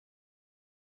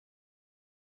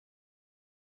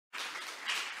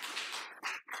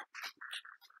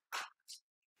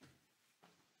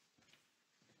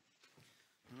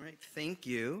Thank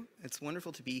you. It's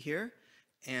wonderful to be here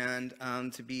and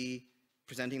to be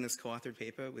presenting this co-authored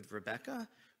paper with Rebecca,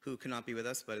 who cannot be with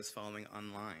us but is following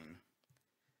online.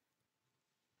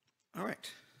 All right.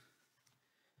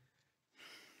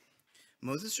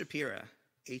 Moses Shapira,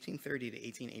 1830 to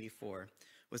 1884,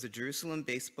 was a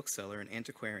Jerusalem-based bookseller and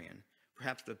antiquarian,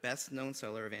 perhaps the best-known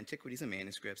seller of antiquities and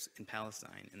manuscripts in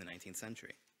Palestine in the 19th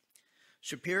century.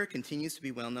 Shapira continues to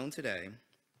be well-known today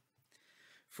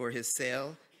for his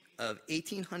sale of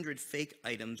 1,800 fake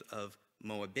items of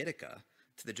Moabitica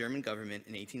to the German government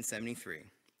in 1873,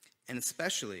 and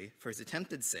especially for his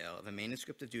attempted sale of a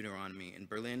manuscript of Deuteronomy in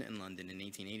Berlin and London in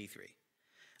 1883,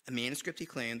 a manuscript he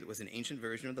claimed was an ancient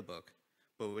version of the book,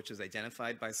 but which was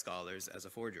identified by scholars as a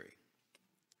forgery.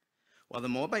 While the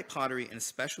Moabite pottery and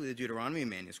especially the Deuteronomy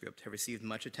manuscript have received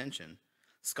much attention,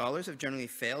 scholars have generally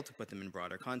failed to put them in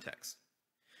broader context.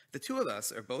 The two of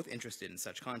us are both interested in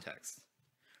such contexts.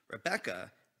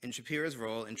 Rebecca, in Shapira's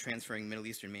role in transferring Middle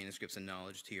Eastern manuscripts and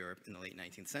knowledge to Europe in the late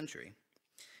 19th century,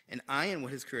 and I in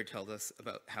what his career tells us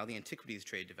about how the Antiquities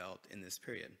trade developed in this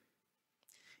period.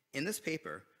 In this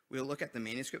paper, we will look at the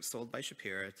manuscripts sold by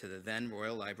Shapira to the then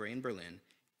Royal Library in Berlin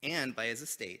and by his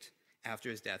estate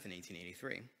after his death in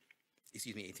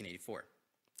 1884.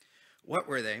 What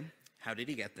were they? How did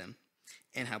he get them?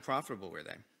 And how profitable were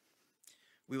they?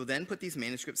 We will then put these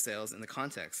manuscript sales in the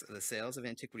context of the sales of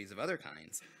antiquities of other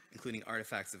kinds, including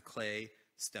artifacts of clay,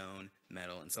 stone,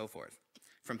 metal, and so forth,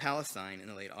 from Palestine in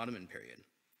the late Ottoman period.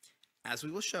 As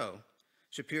we will show,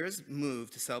 Shapira's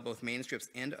move to sell both manuscripts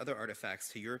and other artifacts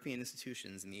to European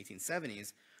institutions in the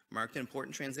 1870s marked an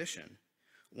important transition,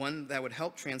 one that would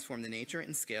help transform the nature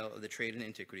and scale of the trade in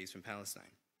antiquities from Palestine.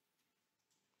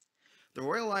 The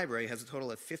Royal Library has a total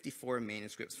of 54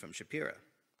 manuscripts from Shapira.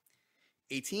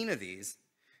 18 of these,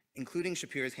 including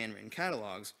Shapira's handwritten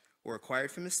catalogs, were acquired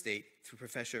from his estate through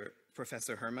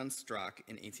Professor Hermann Strack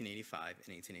in 1885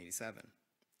 and 1887.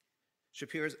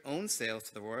 Shapira's own sales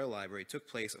to the Royal Library took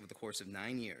place over the course of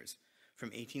 9 years, from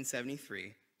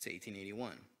 1873 to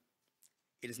 1881.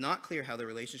 It is not clear how the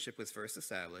relationship was first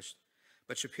established,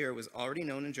 but Shapira was already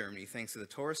known in Germany thanks to the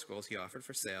Torah scrolls he offered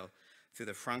for sale through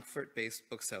the Frankfurt-based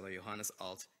bookseller Johannes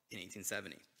Alt in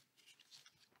 1870.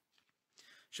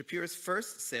 Shapira's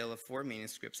first sale of 4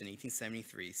 manuscripts in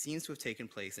 1873 seems to have taken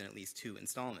place in at least 2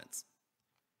 installments.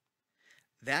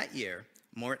 That year,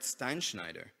 Moritz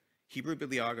Steinschneider, Hebrew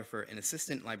bibliographer and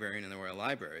assistant librarian in the Royal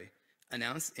Library,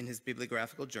 announced in his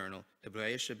bibliographical journal,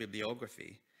 Hebräische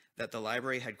Bibliographie, that the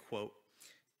library had, quote,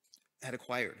 had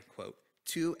acquired, quote,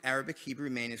 2 Arabic Hebrew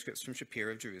manuscripts from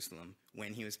Shapira of Jerusalem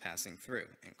when he was passing through,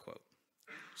 end quote.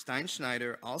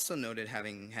 Steinschneider also noted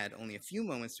having had only a few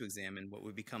moments to examine what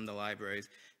would become the library's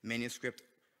Manuscript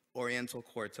Oriental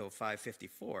Quarto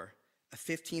 554, a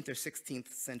 15th or 16th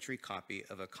century copy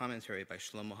of a commentary by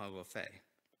Shlomo HaRofeh.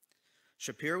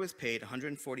 Shapira was paid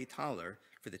 140 thaler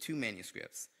for the 2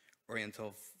 manuscripts,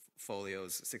 Oriental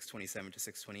Folios 627 to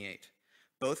 628,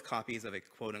 both copies of a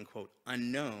quote-unquote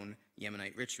unknown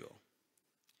Yemenite ritual.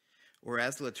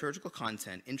 Whereas the liturgical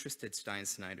content interested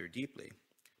Steinschneider deeply,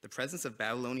 the presence of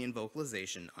Babylonian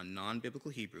vocalization on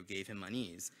non-biblical Hebrew gave him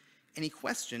unease, and he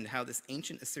questioned how this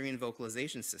ancient Assyrian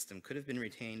vocalization system could have been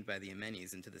retained by the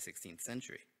Yemenis into the 16th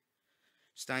century.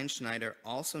 Steinschneider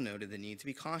also noted the need to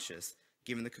be cautious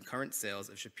given the concurrent sales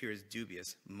of Shapira's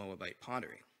dubious Moabite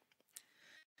pottery.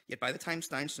 Yet by the time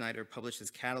Steinschneider published his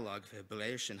catalog of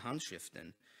Hebräischen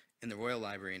Handschriften in the Royal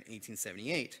Library in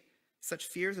 1878, such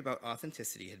fears about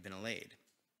authenticity had been allayed.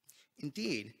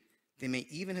 Indeed, they may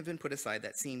even have been put aside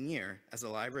that same year, as the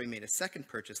library made a second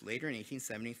purchase later in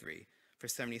 1873 for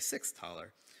 76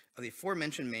 thaler of the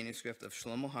aforementioned manuscript of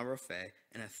Shlomo HaRofeh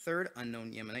and a third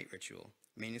unknown Yemenite ritual,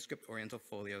 Manuscript Oriental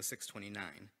Folio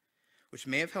 629, which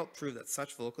may have helped prove that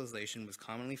such vocalization was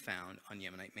commonly found on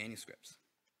Yemenite manuscripts.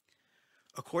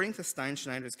 According to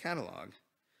Steinschneider's catalog,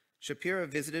 Shapira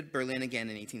visited Berlin again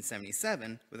in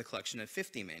 1877 with a collection of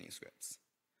 50 manuscripts.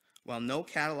 While no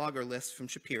catalog or list from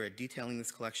Shapira detailing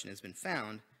this collection has been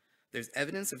found, there's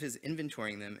evidence of his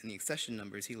inventorying them in the accession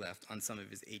numbers he left on some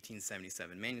of his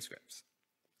 1877 manuscripts.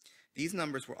 These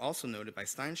numbers were also noted by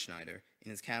Steinschneider in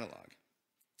his catalog.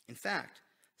 In fact,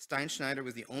 Steinschneider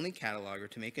was the only cataloger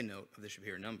to make a note of the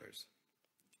Shapira numbers.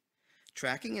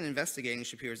 Tracking and investigating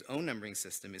Shapira's own numbering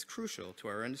system is crucial to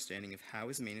our understanding of how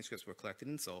his manuscripts were collected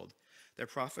and sold, their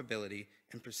profitability,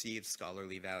 and perceived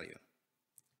scholarly value.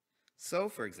 So,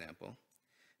 for example,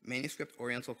 Manuscript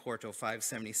Oriental Quarto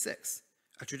 576,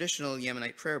 a traditional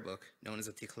Yemenite prayer book known as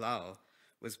a tiklal,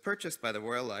 was purchased by the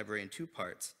Royal Library in 2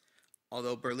 parts,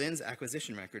 although Berlin's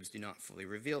acquisition records do not fully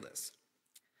reveal this.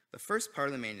 The first part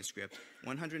of the manuscript,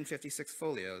 156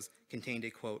 folios, contained a,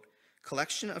 quote,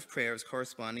 collection of prayers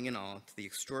corresponding in all to the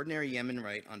extraordinary Yemen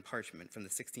rite on parchment from the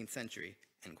 16th century,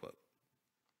 end quote.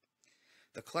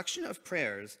 The collection of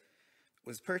prayers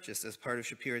was purchased as part of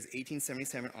Shapira's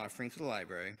 1877 offering to the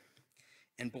library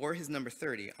and bore his number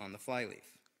 30 on the flyleaf.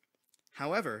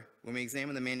 However, when we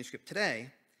examine the manuscript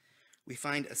today, we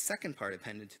find a second part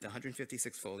appended to the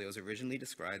 156 folios originally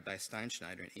described by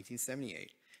Steinschneider in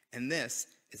 1878, and this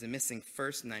is the missing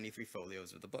first 93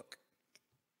 folios of the book.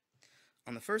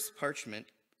 On the first parchment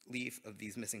leaf of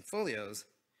these missing folios,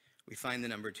 we find the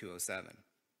number 207.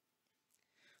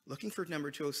 Looking for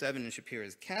number 207 in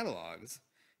Shapira's catalogs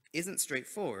isn't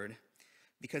straightforward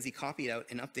because he copied out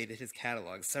and updated his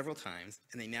catalogs several times,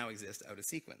 and they now exist out of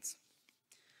sequence.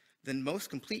 The most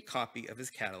complete copy of his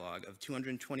catalog of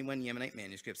 221 Yemenite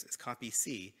manuscripts is copy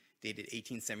C, dated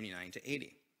 1879 to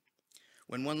 80.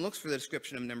 When one looks for the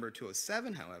description of number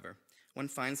 207, however, one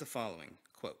finds the following,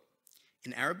 quote,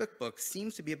 "An Arabic book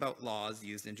seems to be about laws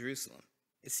used in Jerusalem.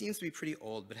 It seems to be pretty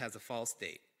old, but has a false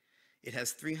date. It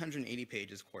has 380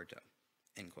 pages quarto,"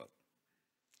 end quote.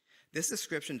 This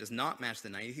description does not match the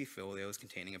 93 folios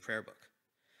containing a prayer book.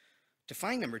 To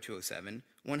find number 207,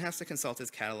 one has to consult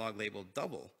his catalog labeled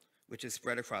double, which is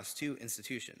spread across 2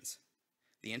 institutions.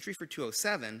 The entry for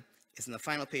 207 is in the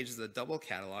final pages of the double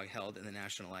catalog held in the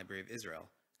National Library of Israel,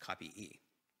 copy E.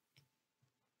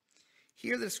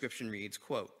 Here the description reads,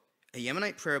 quote, "A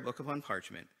Yemenite prayer book upon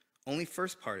parchment, only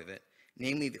first part of it,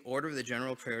 namely the order of the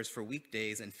general prayers for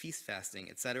weekdays and feast fasting,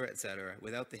 etc.,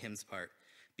 without the hymns part,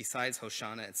 besides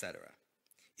Hoshana, etc.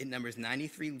 It numbers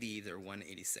 93 leaves or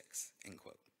 186, end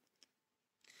quote.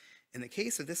 In the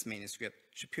case of this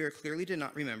manuscript, Shapira clearly did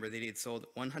not remember that he had sold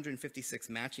 156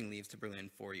 matching leaves to Berlin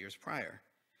 4 years prior.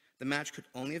 The match could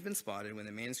only have been spotted when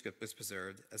the manuscript was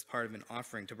preserved as part of an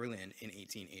offering to Berlin in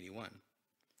 1881.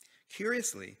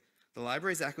 Curiously, the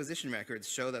library's acquisition records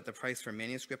show that the price for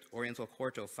manuscript Oriental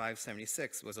Quarto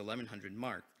 576 was 1,100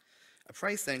 mark, a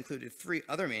price that included 3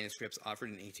 other manuscripts offered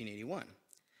in 1881,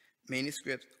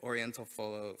 Manuscript Oriental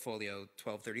Folio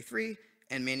 1233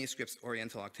 and Manuscripts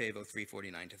Oriental Octavo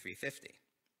 349 to 350.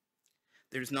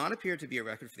 There does not appear to be a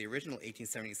record for the original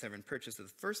 1877 purchase of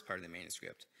the first part of the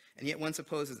manuscript, and yet one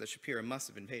supposes that Shapira must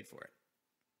have been paid for it.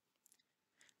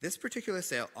 This particular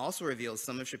sale also reveals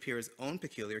some of Shapira's own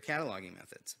peculiar cataloging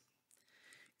methods.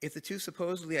 If the 2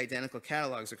 supposedly identical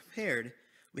catalogs are compared,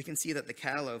 we can see that the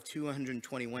catalog of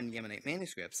 221 Yemenite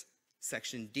manuscripts,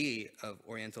 section D of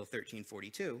Oriental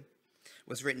 1342,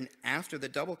 was written after the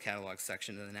double catalog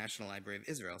section of the National Library of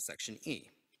Israel, section E.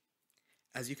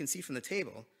 As you can see from the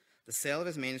table, the sale of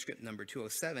his manuscript number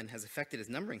 207 has affected his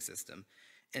numbering system,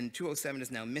 and 207 is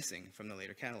now missing from the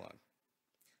later catalog.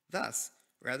 Thus,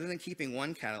 rather than keeping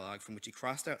one catalog from which he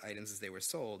crossed out items as they were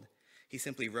sold, he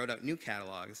simply wrote out new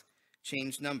catalogs,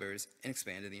 changed numbers, and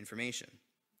expanded the information.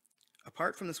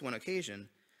 Apart from this one occasion,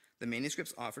 the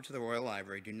manuscripts offered to the Royal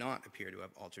Library do not appear to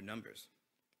have altered numbers.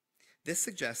 This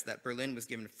suggests that Berlin was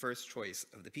given first choice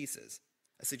of the pieces,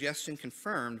 a suggestion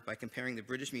confirmed by comparing the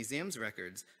British Museum's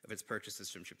records of its purchases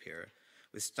from Shapira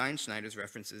with Steinschneider's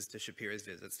references to Shapira's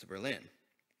visits to Berlin.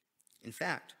 In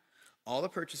fact, all the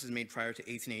purchases made prior to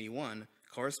 1881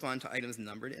 correspond to items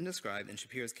numbered and described in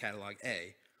Shapira's Catalog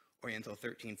A, Oriental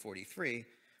 1343,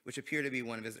 which appear to be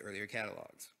one of his earlier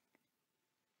catalogs.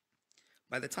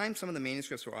 By the time some of the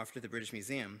manuscripts were offered to the British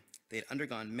Museum, they had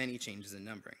undergone many changes in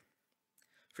numbering.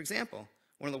 For example,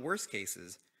 one of the worst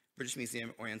cases, British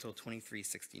Museum Oriental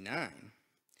 2369,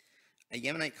 a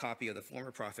Yemenite copy of the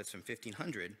former prophets from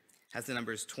 1500, has the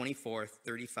numbers 24,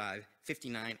 35,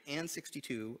 59, and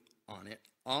 62 on it,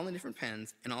 all in different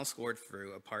pens and all scored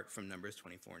through apart from numbers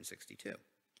 24 and 62.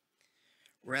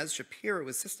 Whereas Shapira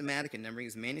was systematic in numbering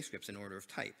his manuscripts in order of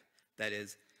type, that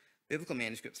is, biblical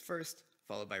manuscripts first,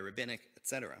 followed by rabbinic,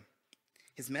 etc.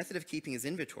 His method of keeping his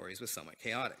inventories was somewhat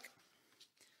chaotic.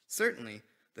 Certainly,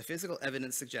 the physical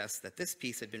evidence suggests that this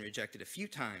piece had been rejected a few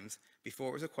times before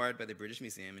it was acquired by the British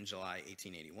Museum in July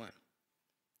 1881.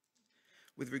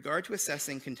 With regard to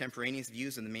assessing contemporaneous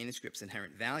views of the manuscript's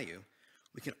inherent value,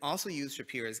 we can also use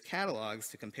Shapira's catalogs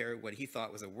to compare what he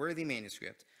thought was a worthy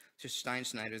manuscript to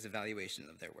Steinschneider's evaluation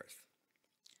of their worth.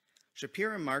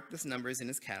 Shapira marked the numbers in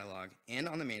his catalog and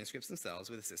on the manuscripts themselves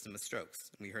with a system of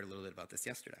strokes, and we heard a little bit about this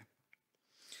yesterday.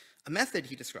 A method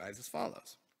he describes as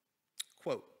follows,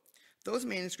 quote, "Those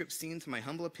manuscripts seem to my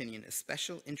humble opinion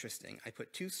especial interesting, I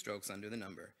put 2 strokes under the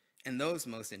number, and those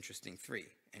most interesting 3,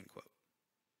 end quote.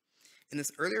 In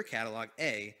this earlier catalog,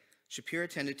 A, Shapira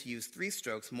tended to use 3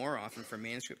 strokes more often for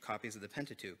manuscript copies of the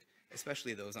Pentateuch,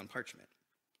 especially those on parchment.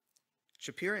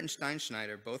 Shapira and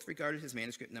Steinschneider both regarded his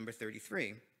manuscript number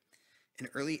 33, an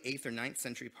early 8th or 9th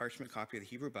century parchment copy of the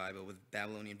Hebrew Bible with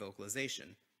Babylonian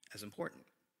vocalization, as important.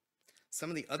 Some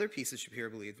of the other pieces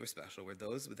Shapira believed were special were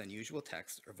those with unusual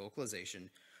text or vocalization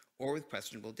or with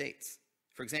questionable dates.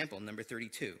 For example, number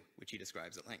 32, which he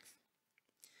describes at length.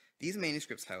 These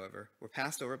manuscripts, however, were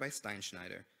passed over by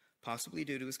Steinschneider, possibly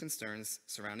due to his concerns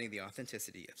surrounding the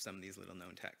authenticity of some of these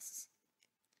little-known texts.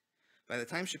 By the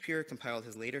time Shapira compiled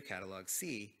his later catalog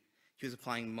C, he was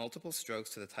applying multiple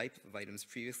strokes to the type of items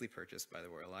previously purchased by the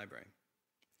Royal Library.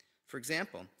 For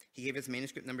example, he gave his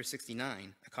manuscript number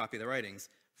 69, a copy of the writings,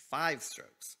 5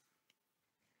 strokes.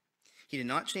 He did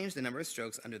not change the number of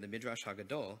strokes under the Midrash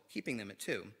Haggadol, keeping them at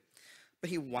 2, but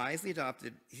he wisely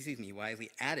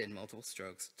added multiple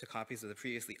strokes to copies of the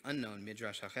previously unknown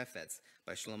Midrash HaChefetz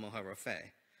by Shlomo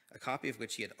HaRofeh, a copy of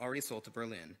which he had already sold to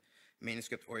Berlin,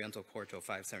 Manuscript Oriental Quarto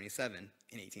 577,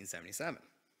 in 1877.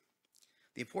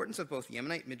 The importance of both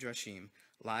Yemenite Midrashim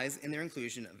lies in their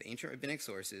inclusion of ancient rabbinic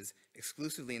sources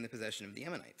exclusively in the possession of the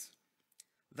Yemenites.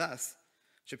 Thus,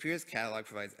 Shapira's catalog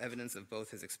provides evidence of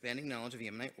both his expanding knowledge of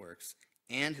Yemenite works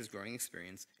and his growing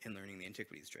experience in learning the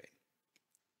antiquities trade.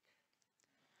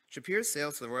 Shapira's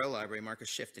sales to the Royal Library mark a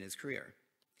shift in his career.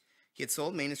 He had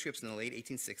sold manuscripts in the late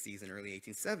 1860s and early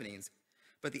 1870s,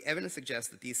 but the evidence suggests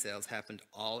that these sales happened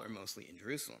all or mostly in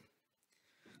Jerusalem.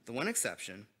 The one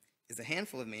exception is a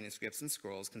handful of manuscripts and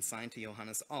scrolls consigned to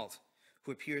Johannes Alt,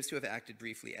 who appears to have acted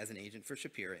briefly as an agent for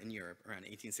Shapira in Europe around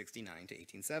 1869 to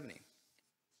 1870.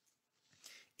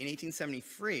 In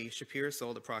 1873, Shapira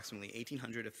sold approximately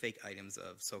 1,800 of fake items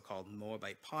of so-called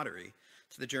Moabite pottery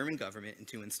to the German government in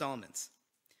 2 installments.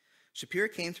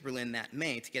 Shapira came to Berlin that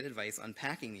May to get advice on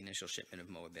packing the initial shipment of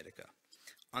Moabitica.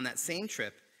 On that same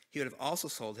trip, he would have also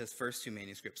sold his first 2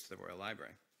 manuscripts to the Royal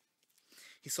Library.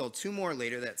 He sold 2 more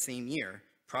later that same year,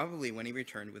 probably when he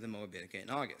returned with the Moabitica in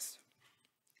August.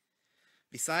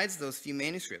 Besides those few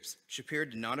manuscripts, Shapira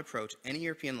did not approach any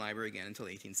European library again until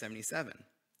 1877.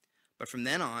 But from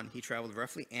then on, he traveled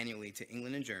roughly annually to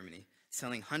England and Germany,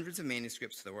 selling hundreds of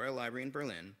manuscripts to the Royal Library in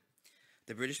Berlin,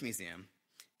 the British Museum,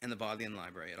 and the Bodleian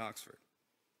Library at Oxford.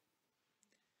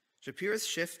 Shapira's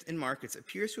shift in markets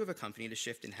appears to have accompanied a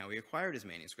shift in how he acquired his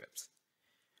manuscripts.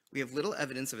 We have little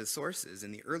evidence of his sources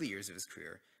in the early years of his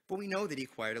career, but we know that he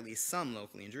acquired at least some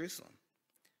locally in Jerusalem.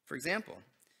 For example,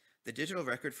 the digital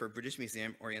record for British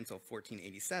Museum Oriental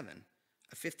 1487,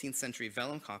 a 15th century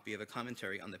vellum copy of a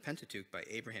commentary on the Pentateuch by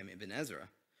Abraham ibn Ezra,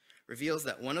 reveals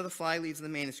that one of the fly leaves of the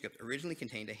manuscript originally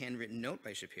contained a handwritten note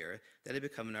by Shapira that had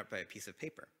become up by a piece of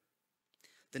paper.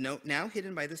 The note now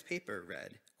hidden by this paper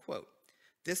read, quote,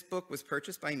 "This book was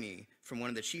purchased by me from one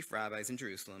of the chief rabbis in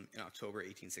Jerusalem in October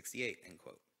 1868, end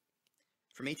quote.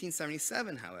 From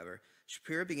 1877, however,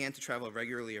 Shapira began to travel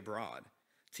regularly abroad,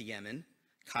 to Yemen,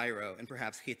 Cairo, and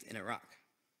perhaps Hit in Iraq.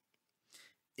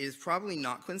 It is probably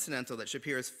not coincidental that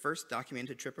Shapira's first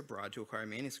documented trip abroad to acquire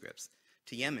manuscripts,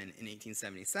 to Yemen in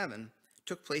 1877,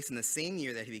 took place in the same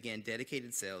year that he began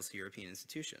dedicated sales to European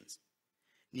institutions.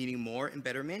 Needing more and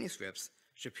better manuscripts,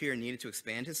 Shapira needed to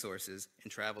expand his sources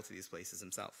and travel to these places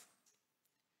himself.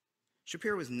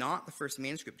 Shapira was not the first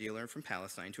manuscript dealer from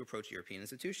Palestine to approach European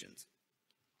institutions.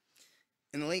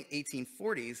 In the late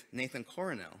 1840s, Nathan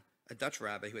Coronel, a Dutch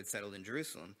rabbi who had settled in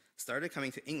Jerusalem, started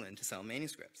coming to England to sell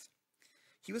manuscripts.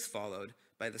 He was followed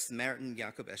by the Samaritan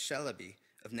Jacob Shalabi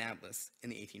of Nablus in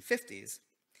the 1850s,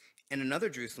 and another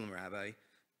Jerusalem rabbi,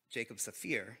 Jacob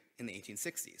Saphir, in the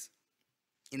 1860s.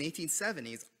 In the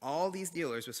 1870s, all these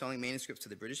dealers were selling manuscripts to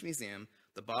the British Museum,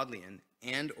 the Bodleian,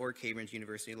 and or Cambridge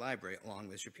University Library, along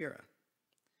with Shapira.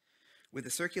 With the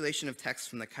circulation of texts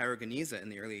from the Cairo Geniza in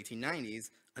the early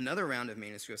 1890s, another round of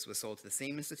manuscripts was sold to the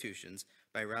same institutions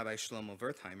by Rabbi Shlomo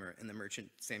Wertheimer and the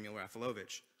merchant Samuel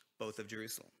Rafalovich, both of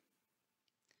Jerusalem.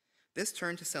 This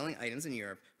turn to selling items in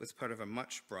Europe was part of a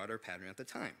much broader pattern at the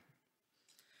time.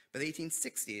 By the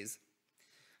 1860s,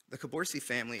 the Kaborsi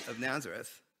family of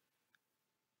Nazareth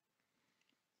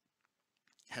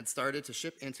had started to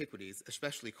ship antiquities,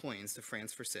 especially coins, to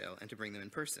France for sale and to bring them in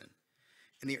person.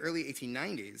 In the early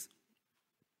 1890s,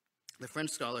 the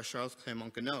French scholar Charles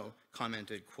Clément Guenot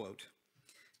commented, quote,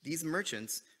 "These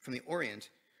merchants from the Orient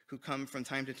who come from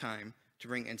time to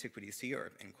bring antiquities to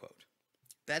Europe," end quote.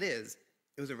 That is,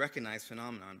 it was a recognized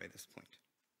phenomenon by this point.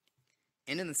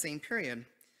 And in the same period,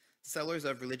 sellers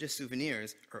of religious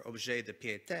souvenirs, or objets de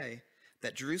piété,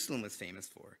 that Jerusalem was famous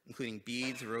for, including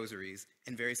beads, rosaries,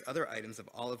 and various other items of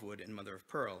olive wood and mother of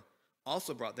pearl,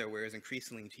 also brought their wares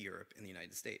increasingly to Europe and the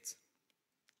United States.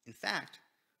 In fact,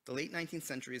 the late 19th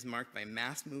century is marked by a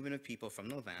mass movement of people from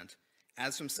the Levant,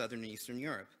 as from Southern and Eastern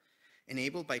Europe,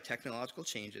 enabled by technological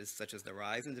changes such as the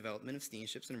rise and development of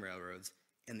steamships and railroads,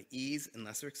 and the ease and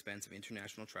lesser expense of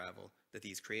international travel that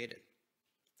these created.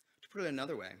 To put it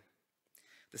another way,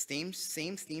 the same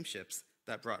steamships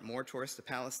that brought more tourists to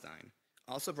Palestine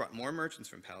also brought more merchants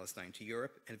from Palestine to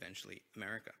Europe and eventually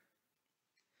America.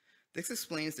 This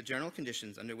explains the general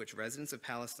conditions under which residents of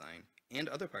Palestine and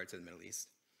other parts of the Middle East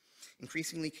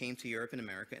increasingly came to Europe and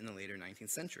America in the later 19th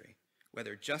century,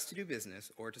 whether just to do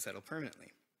business or to settle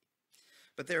permanently.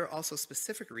 But there are also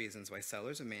specific reasons why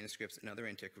sellers of manuscripts and other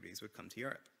antiquities would come to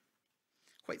Europe.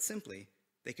 Quite simply,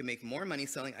 they could make more money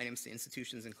selling items to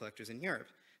institutions and collectors in Europe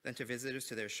than to visitors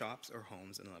to their shops or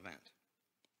homes in the Levant.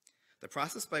 The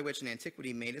process by which an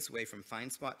antiquity made its way from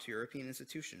find spot to European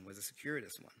institution was a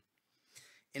circuitous one.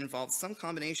 It involved some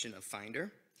combination of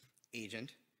finder,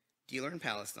 agent, dealer in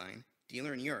Palestine,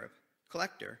 dealer in Europe,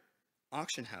 collector,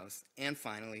 auction house, and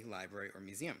finally, library or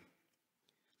museum.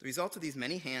 The result of these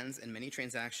many hands and many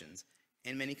transactions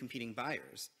and many competing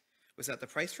buyers was that the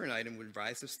price for an item would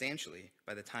rise substantially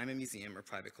by the time a museum or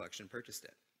private collection purchased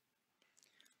it.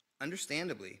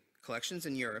 Understandably, collections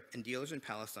in Europe and dealers in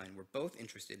Palestine were both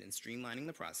interested in streamlining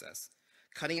the process,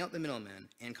 cutting out the middlemen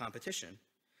and competition,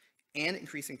 and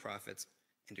increasing profits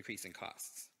and decreasing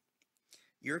costs.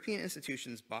 European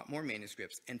institutions bought more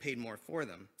manuscripts and paid more for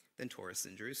them than tourists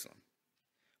in Jerusalem.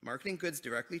 Marketing goods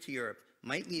directly to Europe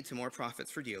might lead to more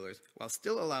profits for dealers while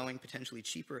still allowing potentially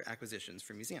cheaper acquisitions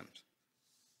for museums.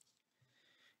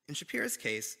 In Shapira's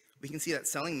case, we can see that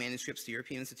selling manuscripts to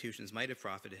European institutions might have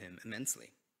profited him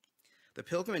immensely. The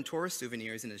pilgrim and tourist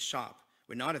souvenirs in his shop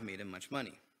would not have made him much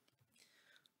money.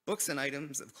 Books and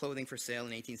items of clothing for sale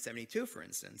in 1872, for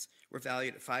instance, were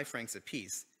valued at 5 francs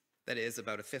apiece, that is,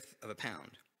 about a fifth of a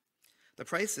pound. The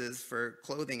prices for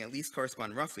clothing at least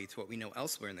correspond roughly to what we know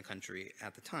elsewhere in the country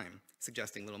at the time,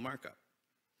 suggesting little markup.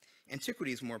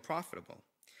 Antiquities were more profitable.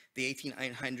 The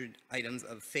 1,800 items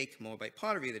of fake Moabite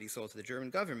pottery that he sold to the German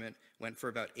government went for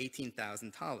about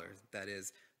 18,000 thalers, that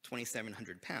is,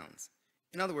 2,700 pounds.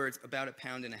 In other words, about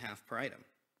 £1.50 per item.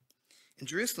 In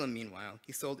Jerusalem, meanwhile,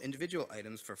 he sold individual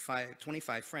items for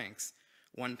 25 francs,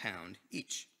 £1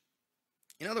 each.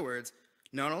 In other words,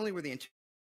 not only were the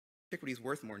antiquities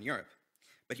worth more in Europe,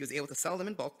 but he was able to sell them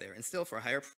in bulk there and still for a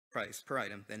higher price per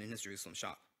item than in his Jerusalem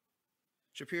shop.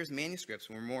 Shapira's manuscripts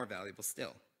were more valuable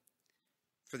still.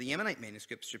 For the Yemenite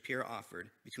manuscripts Shapira offered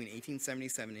between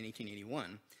 1877 and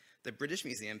 1881, the British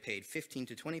Museum paid 15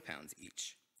 to 20 pounds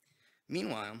each.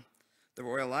 Meanwhile, the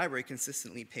Royal Library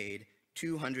consistently paid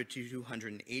 200 to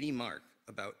 280 mark,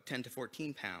 about 10 to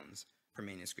 14 pounds per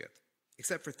manuscript,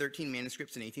 except for 13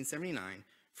 manuscripts in 1879,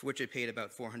 for which it paid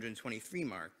about 423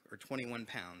 mark, or 21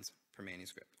 pounds per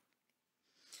manuscript.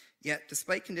 Yet,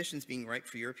 despite conditions being ripe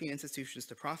for European institutions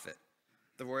to profit,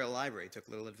 the Royal Library took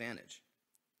little advantage.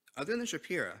 Other than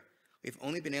Shapira, we've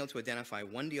only been able to identify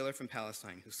one dealer from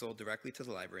Palestine who sold directly to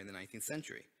the library in the 19th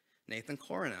century, Nathan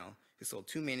Coronel, who sold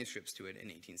 2 manuscripts to it in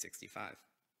 1865.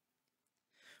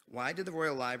 Why did the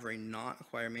Royal Library not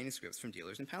acquire manuscripts from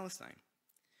dealers in Palestine?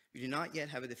 We do not yet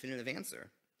have a definitive answer,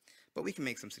 but we can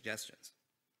make some suggestions.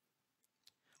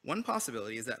 One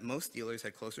possibility is that most dealers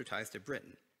had closer ties to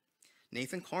Britain.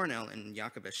 Nathan Coronel and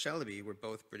Jacob Saphir were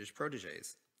both British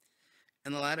protégés,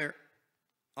 and the latter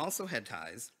also had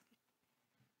ties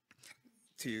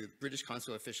to British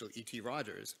consular official E.T.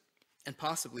 Rogers, and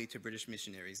possibly to British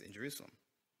missionaries in Jerusalem.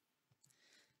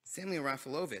 Samuel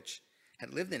Rafalovich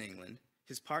had lived in England.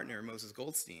 His partner, Moses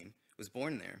Goldstein, was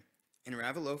born there, and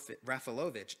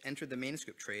Rafalovich entered the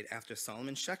manuscript trade after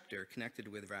Solomon Schechter connected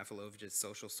with Rafalovich's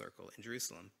social circle in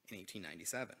Jerusalem in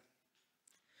 1897.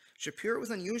 Shapira was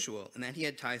unusual in that he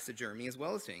had ties to Germany as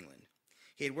well as to England.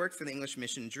 He had worked for the English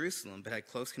mission in Jerusalem, but had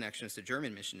close connections to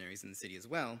German missionaries in the city as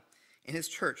well, and his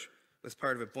church was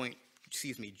part of a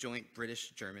joint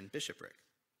British-German bishopric.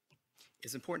 It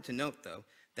is important to note, though,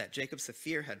 that Jacob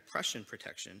Saphir had Prussian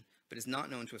protection, but is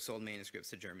not known to have sold manuscripts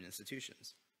to German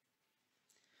institutions.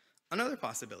 Another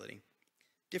possibility,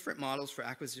 different models for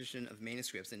acquisition of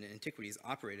manuscripts and antiquities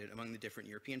operated among the different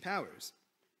European powers.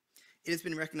 It has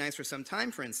been recognized for some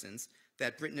time, for instance,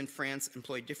 that Britain and France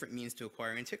employed different means to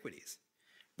acquire antiquities.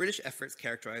 British efforts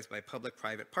characterized by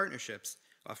public-private partnerships,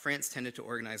 while France tended to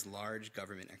organize large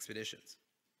government expeditions.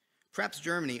 Perhaps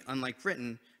Germany, unlike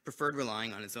Britain, preferred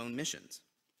relying on its own missions.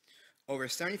 Over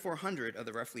 7,400 of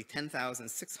the roughly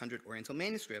 10,600 Oriental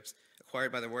manuscripts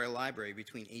acquired by the Royal Library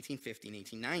between 1850 and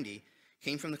 1890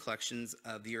 came from the collections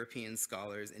of the European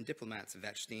scholars and diplomats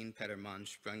Wettstein, Petermann,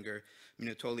 Sprenger,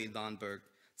 Minutoli, Landberg,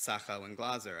 Sachau, and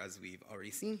Glaser, as we've already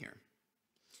seen here.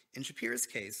 In Shapira's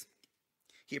case,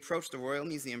 he approached the Royal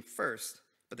Museum first,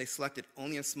 but they selected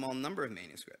only a small number of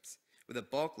manuscripts, with a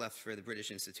bulk left for the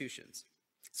British institutions.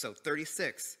 So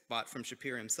 36 bought from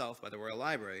Shapira himself by the Royal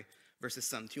Library versus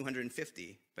some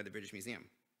 250 by the British Museum.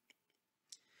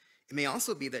 It may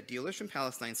also be that dealers from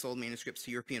Palestine sold manuscripts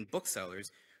to European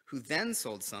booksellers who then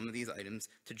sold some of these items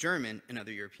to German and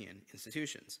other European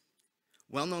institutions.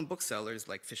 Well-known booksellers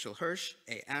like Fischl Hirsch,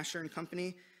 A. Asher and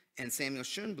Company, and Samuel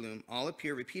Schönblum all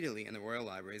appear repeatedly in the Royal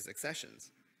Library's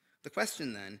accessions. The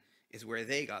question then is where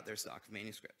they got their stock of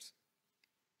manuscripts.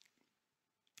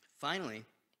 Finally,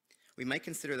 we might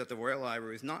consider that the Royal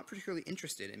Library was not particularly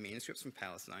interested in manuscripts from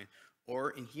Palestine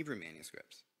or in Hebrew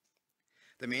manuscripts.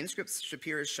 The manuscripts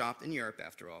Shapira shopped in Europe,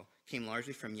 after all, came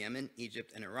largely from Yemen,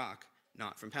 Egypt, and Iraq,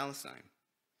 not from Palestine.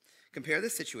 Compare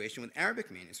this situation with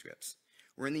Arabic manuscripts,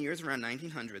 where in the years around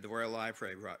 1900, the Royal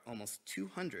Library brought almost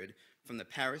 200 from the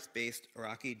Paris-based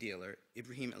Iraqi dealer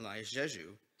Ibrahim Elias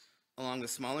Jeju, along with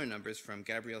smaller numbers from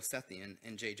Gabriel Sethian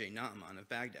and J.J. Naaman of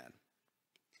Baghdad.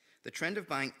 The trend of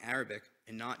buying Arabic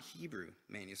and not Hebrew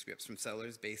manuscripts from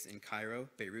sellers based in Cairo,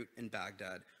 Beirut, and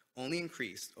Baghdad only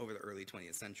increased over the early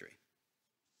 20th century.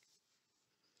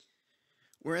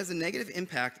 Whereas the negative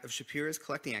impact of Shapira's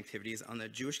collecting activities on the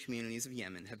Jewish communities of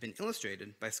Yemen have been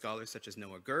illustrated by scholars such as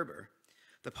Noah Gerber,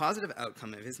 the positive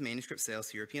outcome of his manuscript sales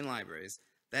to European libraries,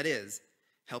 that is,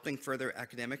 helping further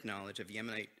academic knowledge of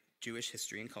Yemenite Jewish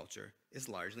history and culture, is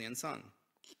largely unsung.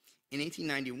 In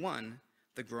 1891,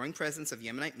 the growing presence of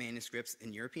Yemenite manuscripts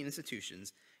in European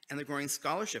institutions and the growing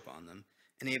scholarship on them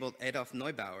enabled Adolf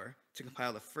Neubauer to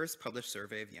compile the first published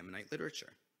survey of Yemenite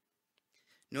literature.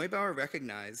 Neubauer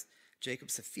recognized Jacob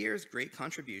Saphir's great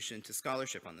contribution to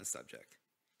scholarship on this subject.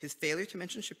 His failure to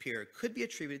mention Shapira could be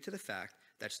attributed to the fact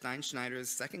that Steinschneider's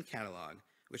second catalog,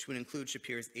 which would include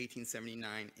Shapira's 1879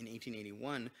 and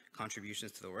 1881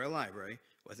 contributions to the Royal Library,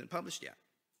 wasn't published yet.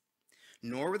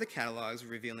 Nor were the catalogs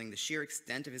revealing the sheer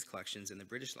extent of his collections in the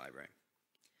British Library.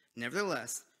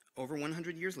 Nevertheless, over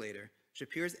 100 years later,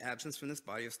 Shapira's absence from this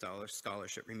body of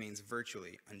scholarship remains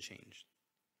virtually unchanged.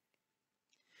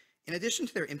 In addition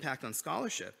to their impact on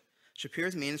scholarship,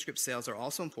 Shapira's manuscript sales are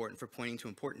also important for pointing to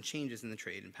important changes in the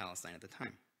trade in Palestine at the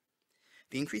time.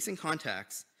 The increasing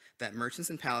contacts that merchants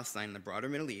in Palestine and the broader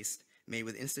Middle East made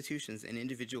with institutions and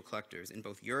individual collectors in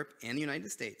both Europe and the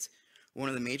United States were one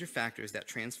of the major factors that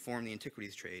transformed the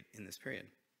antiquities trade in this period.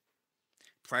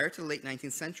 Prior to the late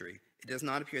 19th century, it does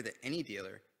not appear that any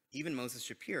dealer, even Moses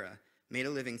Shapira, made a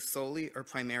living solely or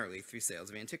primarily through sales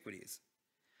of antiquities.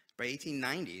 By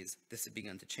 1890s, this had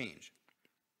begun to change.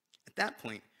 At that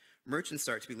point, merchants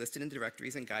start to be listed in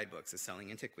directories and guidebooks as selling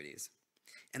antiquities,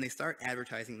 and they start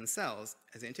advertising themselves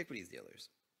as antiquities dealers.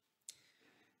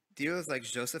 Dealers like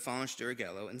Joseph Allen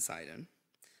Sturgello in Sidon,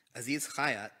 Aziz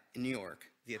Khayat in New York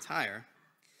via Tyre,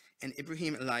 and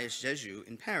Ibrahim Elias Jeju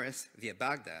in Paris via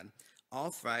Baghdad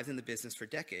all thrived in the business for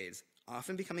decades,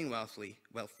 often becoming wealthy,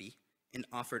 and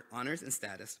offered honors and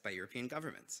status by European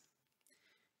governments.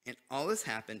 And all this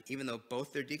happened even though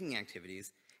both their digging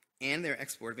activities and their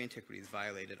export of antiquities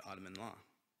violated Ottoman law.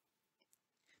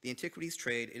 The antiquities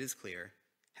trade, it is clear,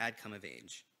 had come of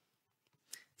age.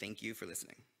 Thank you for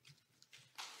listening.